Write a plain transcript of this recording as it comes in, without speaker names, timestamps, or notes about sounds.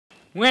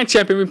What's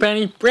up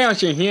everybody,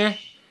 Browser here,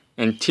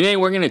 and today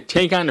we're going to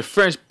take on the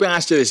first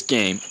boss of this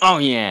game. Oh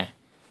yeah!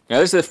 Now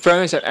this is the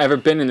furthest I've ever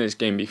been in this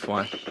game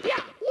before.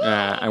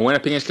 I went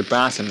up against the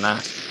boss and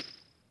lost.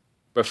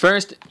 But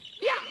first,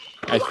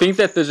 I think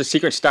that there's a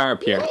secret star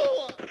up here.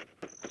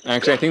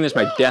 Actually, I think there's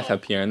my death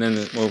up here, and then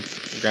we'll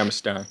grab a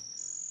star.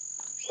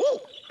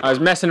 I was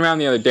messing around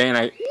the other day and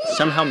I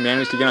somehow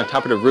managed to get on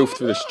top of the roof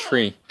through this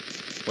tree.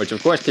 Which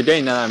of course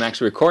today, now that I'm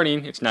actually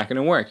recording, it's not going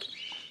to work.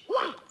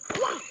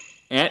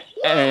 And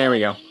there we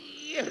go.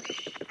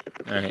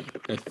 Alright.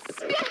 I'm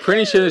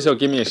pretty sure this will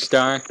give me a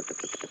star.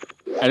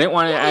 I didn't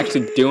want to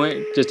actually do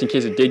it, just in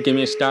case it did give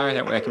me a star.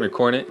 That way I can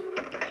record it.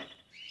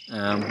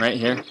 Right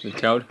here, the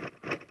toad.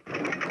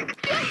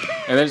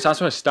 And there's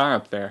also a star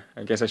up there.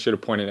 I guess I should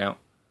have pointed out.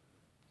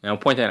 And I'll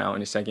point that out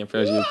in a second for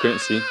those of you who couldn't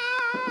see.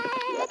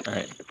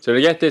 Alright. So to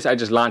get this, I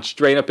just launched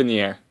straight up in the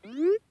air.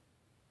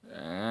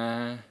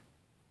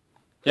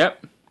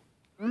 Yep.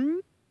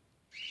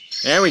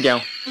 There we go.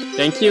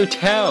 Thank you,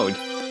 Toad.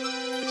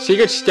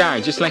 Secret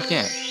star, just like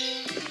that.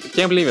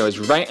 Can't believe it was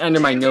right under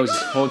my nose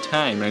this whole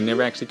time and I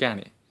never actually got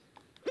it.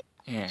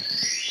 Yeah.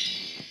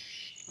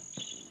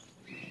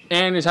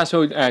 And there's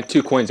also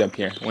 2 coins up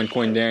here. 1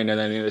 coin there,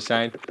 another on the other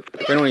side.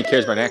 But no one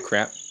cares about that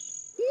crap.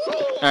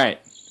 Alright.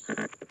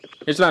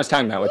 Here's what I was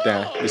talking about with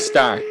the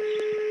star.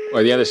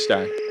 Or the other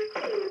star.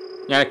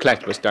 Not a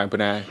collectible star,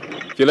 but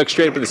if you look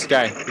straight up at the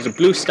sky, there's a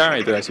blue star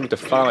right there that seems to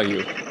follow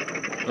you.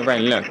 Wherever I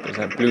look, there's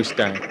that blue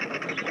star.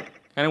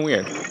 Kind of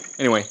weird.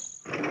 Anyway.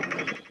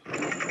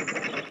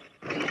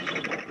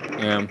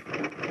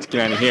 Let's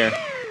get out of here.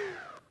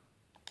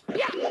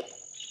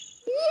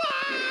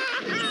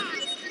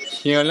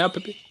 Heal up a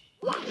bit.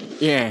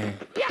 Yeah.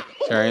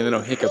 Sorry, a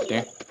little hiccup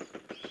there.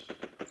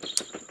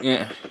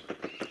 Yeah.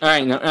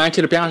 Alright, now on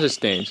to the Bowser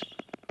stage.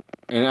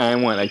 And I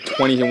want like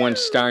 21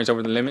 stars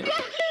over the limit.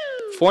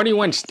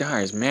 41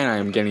 stars. Man, I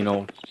am getting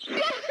old.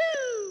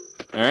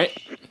 Alright.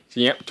 So,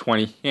 yep,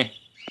 20. Yeah.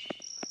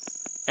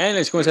 And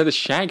let's go inside the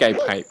Shy Guy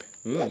pipe.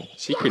 Ooh,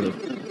 secretive.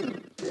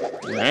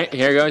 Alright,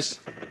 here goes.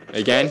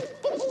 Again.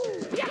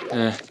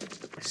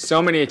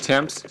 So many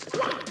attempts.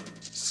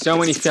 So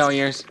many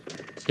failures.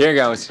 Here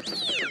goes.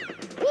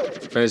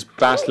 For this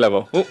boss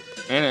level. Oh,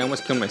 and I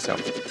almost killed myself.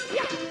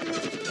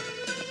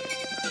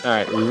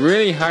 Alright,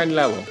 really hard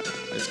level.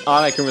 That's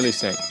all I can really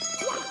say.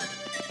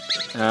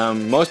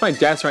 Most of my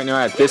deaths right now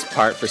are at this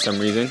part for some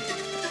reason.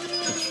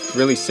 It's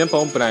really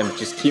simple, but I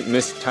just keep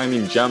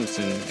mistiming jumps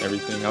and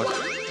everything else.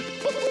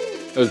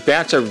 Those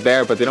bats are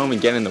there, but they don't even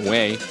get in the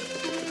way.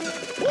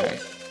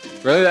 Alright.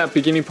 Really, that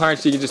beginning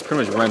part, you can just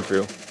pretty much run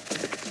through.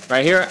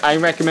 Right here, I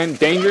recommend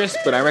dangerous,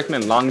 but I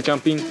recommend long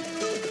jumping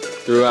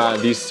through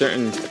these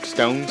certain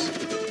stones.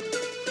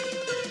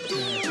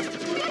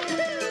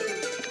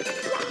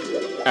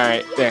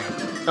 Alright, there.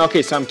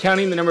 Okay, so I'm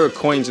counting the number of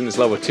coins in this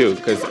level too,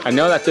 because I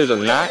know that there's a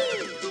lot.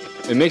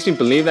 It makes me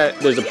believe that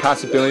there's a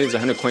possibility there's a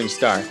 100 coin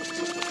star.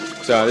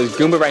 So this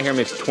Goomba right here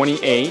makes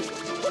 28.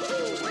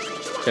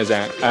 Because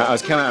I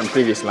was counting on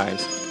previous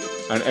lives.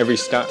 On every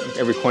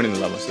coin in the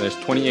level. So there's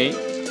 28.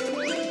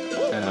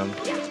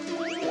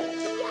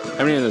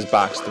 How many in this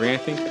box? 3, I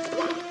think?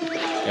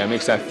 Yeah, it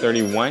makes that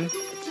 31.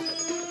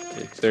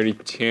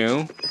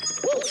 32.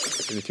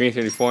 33,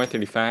 34,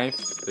 35,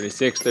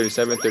 36,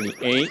 37,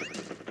 38.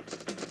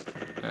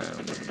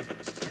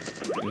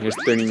 And here's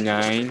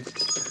 39.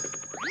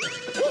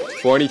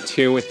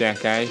 42 with that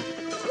guy.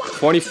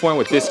 44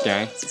 with this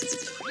guy. Alright,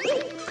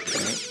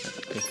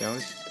 take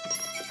those.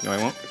 No, I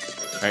won't.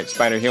 Alright,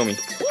 spider, heal me.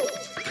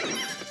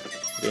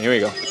 Okay, here we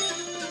go.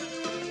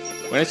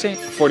 What did I say?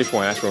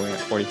 44, that's where we're at.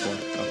 44. Okay.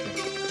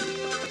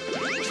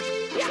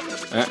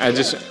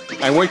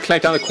 I would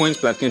collect all the coins,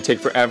 but that's going to take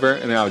forever,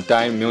 and then I'll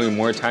die a million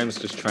more times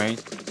just trying.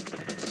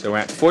 So we're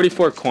at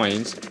 44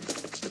 coins.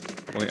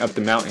 Going up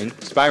the mountain.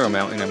 Spiral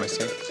mountain, I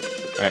must say.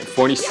 Alright,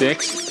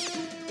 46.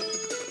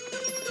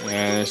 And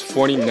there's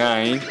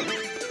 49.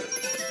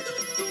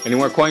 Any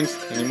more coins?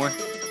 Any more?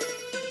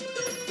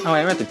 Oh,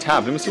 I'm at the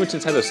top. Let me see what's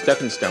inside those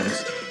stepping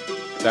stones.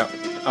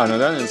 Oh no,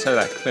 they're inside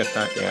that cliff.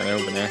 Yeah, they're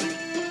over there.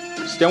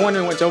 Still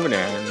wondering what's over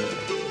there.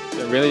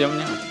 I really don't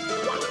know.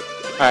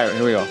 Alright,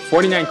 here we go.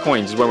 49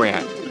 coins is where we're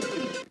at.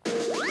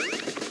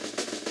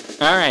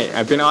 Alright,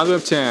 I've been all the way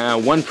up to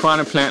 1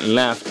 piranha plant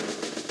left.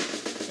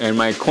 And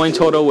my coin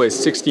total was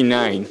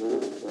 69.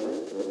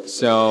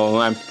 So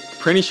I'm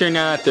pretty sure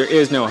now that there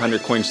is no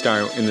 100 coin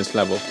star in this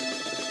level.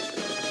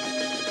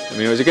 I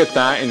mean, it was a good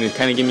thought and it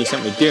kind of gave me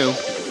something to do.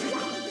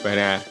 But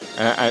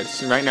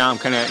right now I'm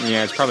kind of,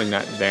 yeah, it's probably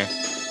not there.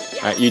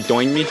 Alright, you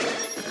doing me?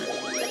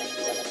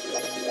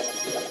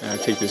 I'll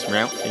take this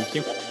route, thank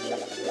you.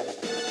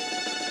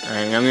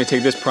 Alright, I'm going to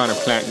take this piranha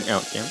plant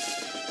out, yeah.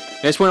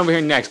 This one over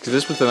here next, because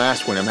this was the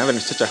last one. I'm having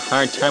such a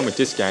hard time with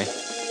this guy.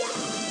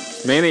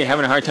 Mainly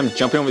having a hard time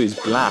jumping over these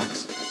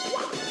blocks.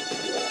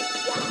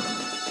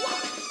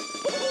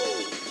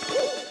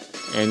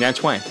 And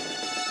that's why.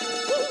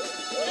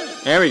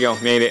 There we go,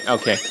 made it,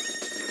 okay.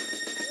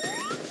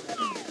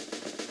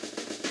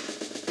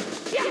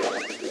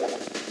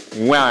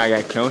 Wow, I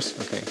got close.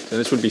 Okay, so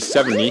this would be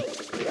 70.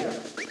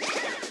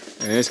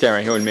 And this guy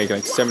right here would make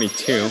like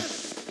 72.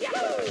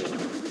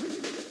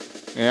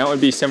 And that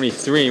would be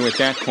 73 with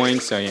that coin,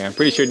 so yeah, I'm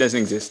pretty sure it doesn't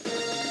exist.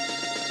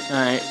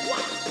 Alright.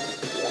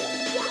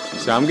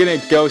 So I'm gonna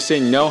go say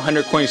no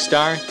 100 coin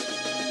star.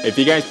 If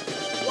you guys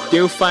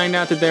do find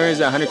out that there is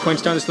a 100 coin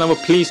star on this level,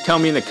 please tell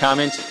me in the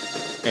comments.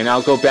 And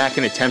I'll go back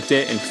and attempt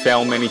it and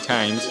fail many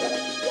times.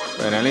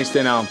 But at least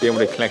then I'll be able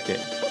to collect it.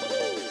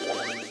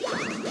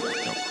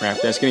 Oh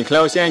crap, that's getting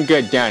close and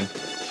good, done.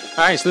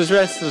 Alright, so the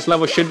rest of this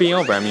level should be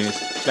over. I mean,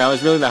 that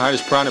was really the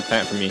hardest piranha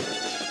plant for me.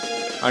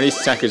 All these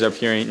suckers up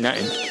here ain't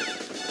nothing.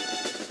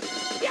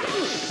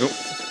 Oop.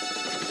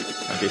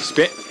 Okay,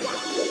 spit.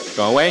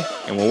 Go away,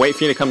 and we'll wait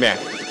for you to come back.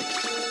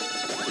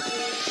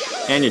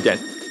 And you're dead.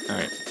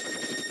 Alright.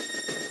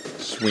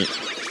 Sweet.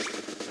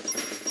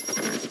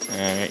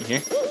 Alright,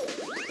 here.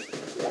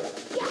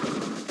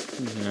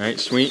 Alright,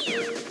 sweet.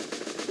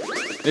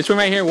 This one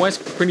right here was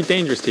pretty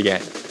dangerous to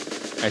get.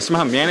 I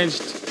somehow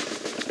managed,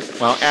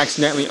 while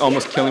accidentally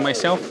almost killing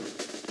myself.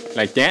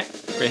 Like that.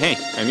 But hey,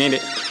 I made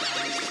it.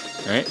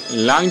 Alright,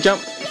 long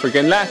jump for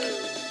good luck.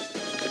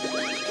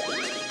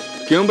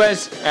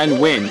 Goombas and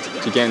wind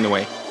to get in the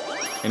way.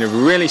 And it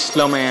really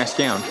slowed my ass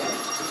down.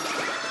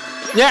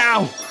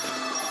 Yow!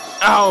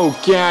 Oh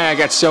god, I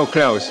got so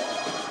close.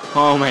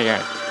 Oh my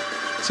god.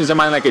 Since I'm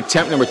on like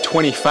attempt number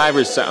 25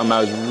 or something, I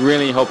was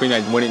really hoping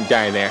I wouldn't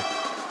die there.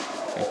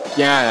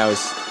 Yeah, that was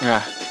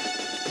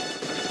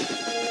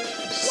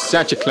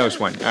such a close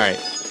one. Alright.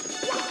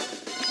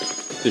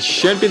 This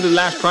should be the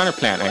last piranha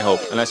plant, I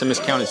hope. Unless I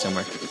miscounted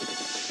somewhere.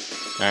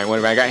 Alright, what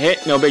if I got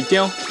hit? No big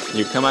deal.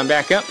 You come on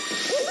back up.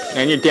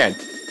 And you're dead.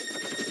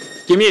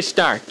 Give me a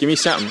star. Give me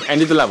something.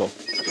 End of the level.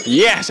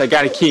 Yes, I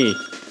got a key.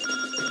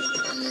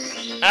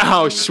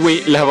 Oh,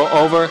 sweet. Level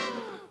over.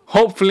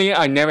 Hopefully,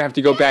 I never have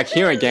to go back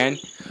here again.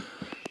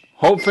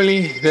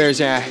 Hopefully,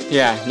 there's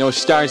no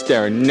stars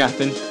there or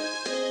nothing.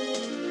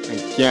 My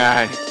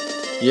god.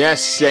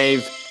 Yes,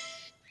 save.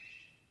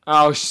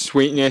 Oh,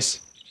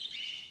 sweetness.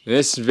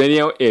 This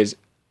video is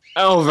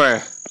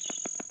over.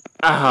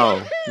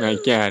 Oh, my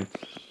god.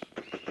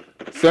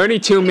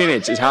 32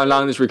 minutes is how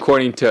long this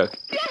recording took.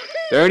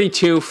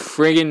 32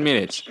 friggin'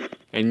 minutes.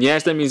 And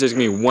yes, that means there's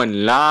going to be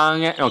one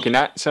long, okay,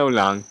 not so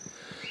long,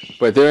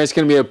 but there is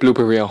going to be a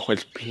blooper reel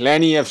with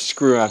plenty of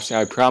screw-ups,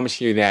 I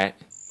promise you that.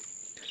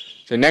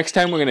 So next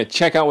time, we're going to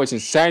check out what's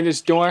inside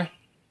this door.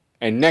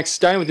 And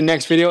starting with the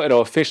next video,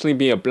 it'll officially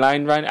be a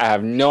blind run. I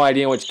have no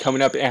idea what's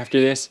coming up after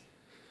this.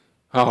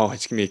 Oh,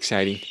 it's going to be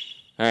exciting.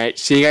 Alright,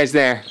 see you guys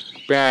there.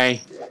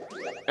 Bye.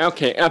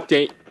 Okay,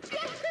 update.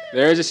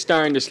 There is a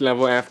star in this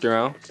level after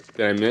all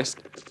that I missed.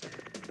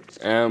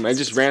 I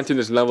just ran through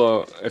this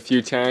level a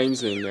few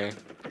times and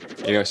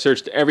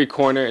searched every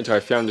corner until I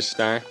found the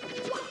star.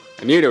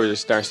 I knew there was a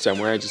star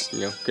somewhere, I just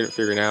couldn't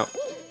figure it out.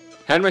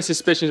 Had my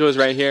suspicions it was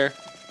right here.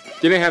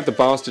 Didn't have the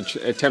balls to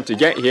attempt to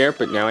get here,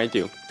 but now I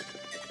do.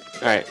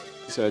 Alright,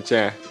 so let's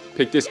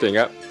pick this thing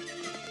up.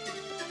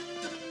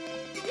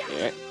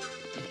 Yeah.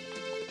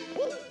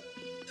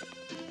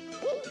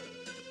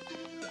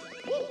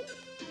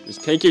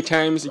 Just take your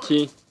time is the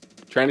key.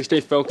 Trying to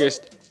stay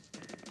focused.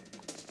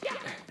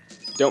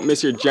 Don't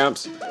miss your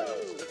jumps.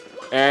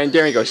 And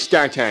there we go,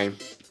 start time.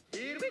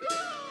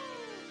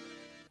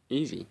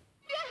 Easy.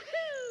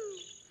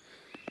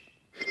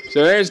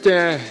 So there's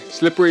the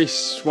slippery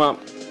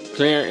swamp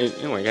clear. And,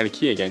 oh, I got a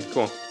key again.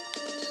 Cool.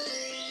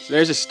 So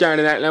there's the start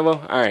of that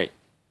level. Alright.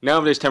 Now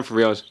there's time for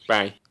reels.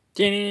 Bye.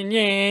 The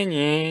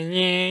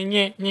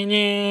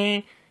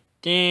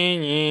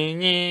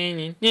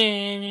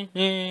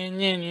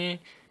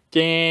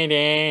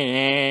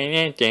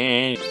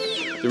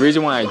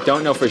reason why I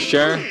don't know for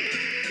sure,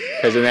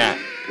 because of that.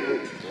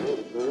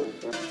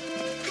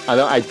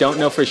 Although I don't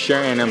know for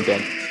sure and I'm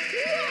dead.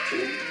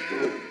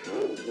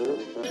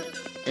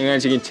 And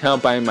as you can tell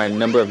by my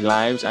number of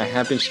lives, I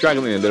have been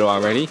struggling a little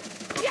already.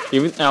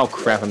 Oh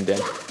crap, I'm dead.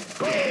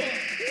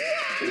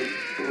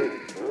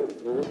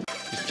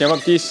 Just jump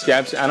up these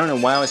steps. I don't know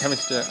why I was having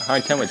such a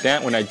hard time with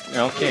that when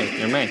okay,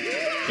 never mind.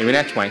 Maybe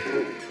that's why.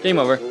 Game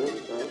over.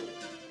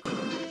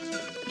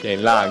 Okay,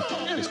 log.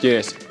 Let's do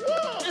this.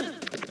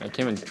 I can't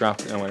even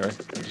drop it. Oh, whatever.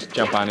 Just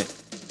jump on it.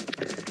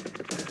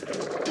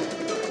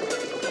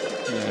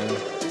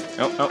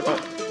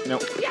 Oh. No.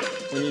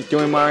 What are you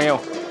doing,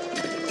 Mario?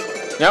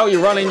 No,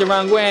 you're running the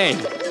wrong way.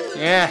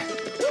 Yeah.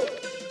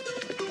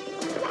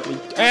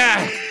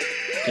 Ah!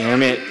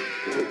 Damn it.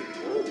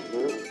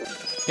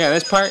 Yeah,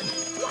 this part,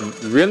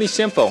 really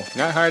simple.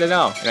 Not hard at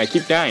all. And I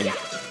keep dying.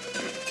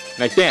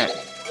 Like that.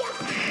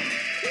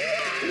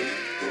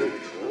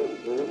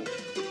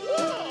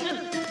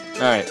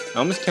 Alright, I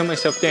almost killed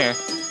myself there.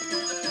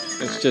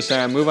 Let's just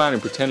move on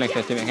and pretend like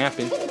that didn't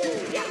happen.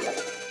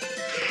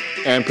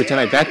 And pretend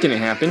like that didn't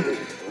happen.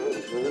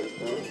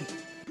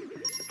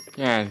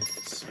 Yeah,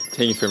 it's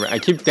taking forever. I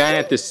keep dying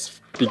at this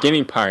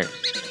beginning part.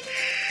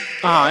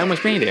 Oh, I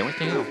almost made it. What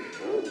the hell?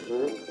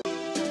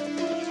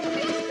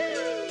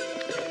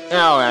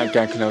 Oh, I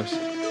got close.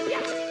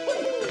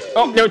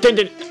 Oh, no,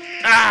 didn't.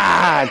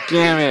 Ah,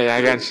 damn it.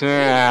 I got...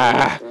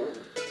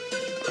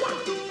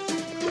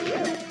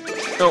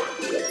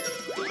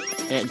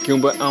 That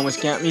Goomba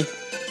almost got me.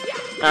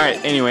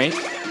 Alright, anyway.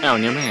 Oh,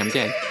 never mind, I'm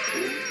dead.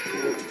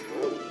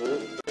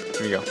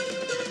 Here we go.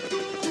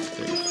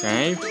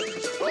 35.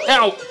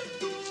 Ow!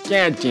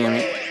 God damn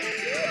it.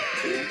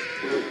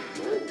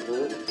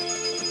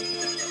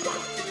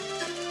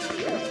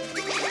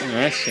 Yeah,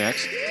 that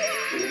sucks.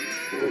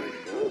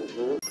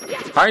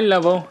 Hard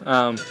level.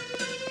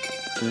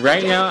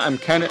 Right now, I'm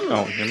kind of...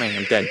 Oh, never mind,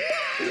 I'm dead.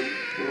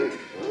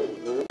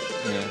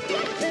 Yeah.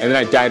 And then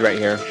I died right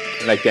here.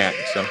 Like that,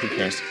 so who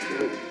cares?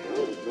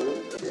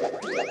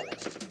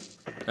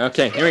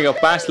 Okay, here we go.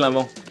 Boss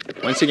level.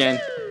 Once again.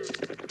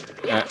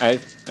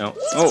 Oh.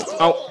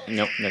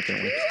 Nope, that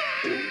didn't work.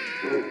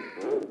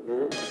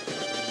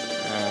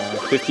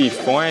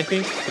 54, I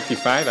think.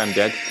 55, I'm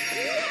dead.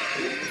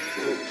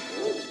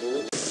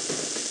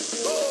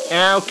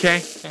 Okay,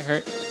 that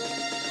hurt.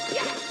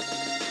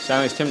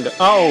 Silence him to...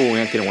 Oh,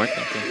 that didn't work.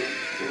 Okay.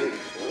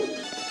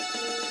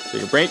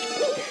 Take a break.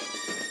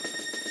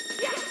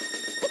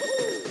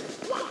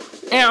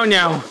 Oh,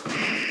 no.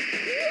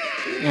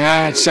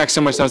 Ah, it sucks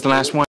so much. That was the last one.